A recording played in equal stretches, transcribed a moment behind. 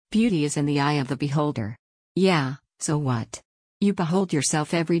Beauty is in the eye of the beholder. Yeah, so what? You behold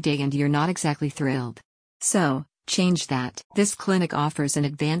yourself every day and you're not exactly thrilled. So, change that. This clinic offers an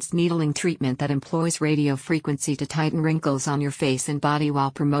advanced needling treatment that employs radio frequency to tighten wrinkles on your face and body while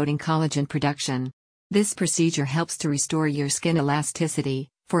promoting collagen production. This procedure helps to restore your skin elasticity,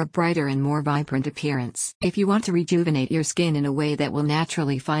 for a brighter and more vibrant appearance. If you want to rejuvenate your skin in a way that will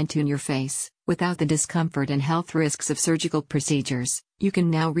naturally fine-tune your face, without the discomfort and health risks of surgical procedures, you can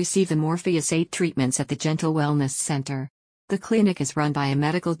now receive the Morpheus 8 treatments at the Gentle Wellness Center. The clinic is run by a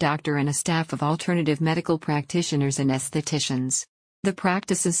medical doctor and a staff of alternative medical practitioners and estheticians. The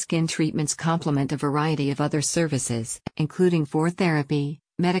practice's skin treatments complement a variety of other services, including therapy,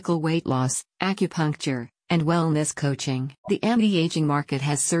 medical weight loss, acupuncture, and wellness coaching. The anti-aging market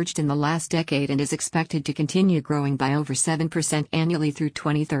has surged in the last decade and is expected to continue growing by over 7% annually through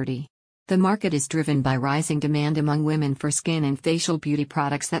 2030. The market is driven by rising demand among women for skin and facial beauty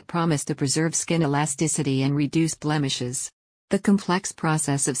products that promise to preserve skin elasticity and reduce blemishes. The complex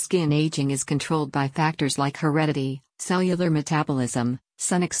process of skin aging is controlled by factors like heredity, cellular metabolism,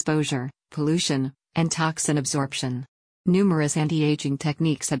 sun exposure, pollution, and toxin absorption. Numerous anti-aging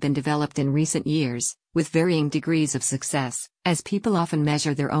techniques have been developed in recent years, with varying degrees of success, as people often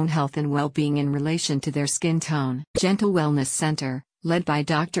measure their own health and well-being in relation to their skin tone. Gentle Wellness Center, led by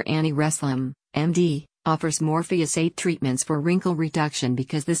Dr. Annie Reslam, MD, offers Morpheus 8 treatments for wrinkle reduction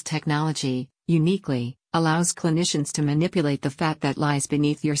because this technology, uniquely, allows clinicians to manipulate the fat that lies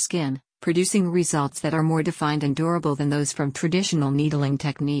beneath your skin, producing results that are more defined and durable than those from traditional needling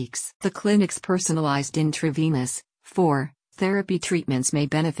techniques. The clinic's personalized intravenous therapy treatments may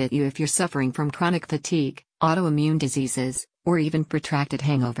benefit you if you're suffering from chronic fatigue, autoimmune diseases, or even protracted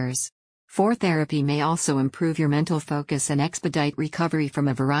hangovers. Therapy may also improve your mental focus and expedite recovery from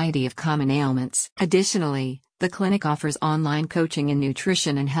a variety of common ailments. Additionally, the clinic offers online coaching in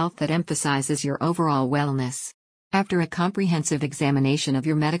nutrition and health that emphasizes your overall wellness. After a comprehensive examination of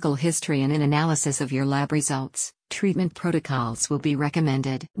your medical history and an analysis of your lab results, treatment protocols will be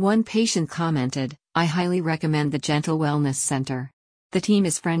recommended. One patient commented, "I highly recommend the Gentle Wellness Center. The team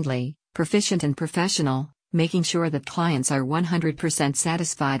is friendly, proficient and professional, making sure that clients are 100%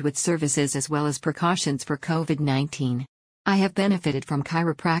 satisfied with services as well as precautions for COVID-19. I have benefited from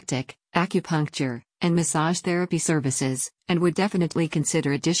chiropractic, acupuncture, and massage therapy services, and would definitely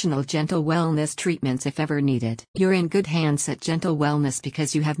consider additional gentle wellness treatments if ever needed." You're in good hands at Gentle Wellness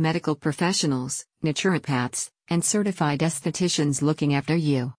because you have medical professionals, naturopaths, and certified estheticians looking after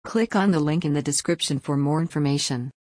you. Click on the link in the description for more information.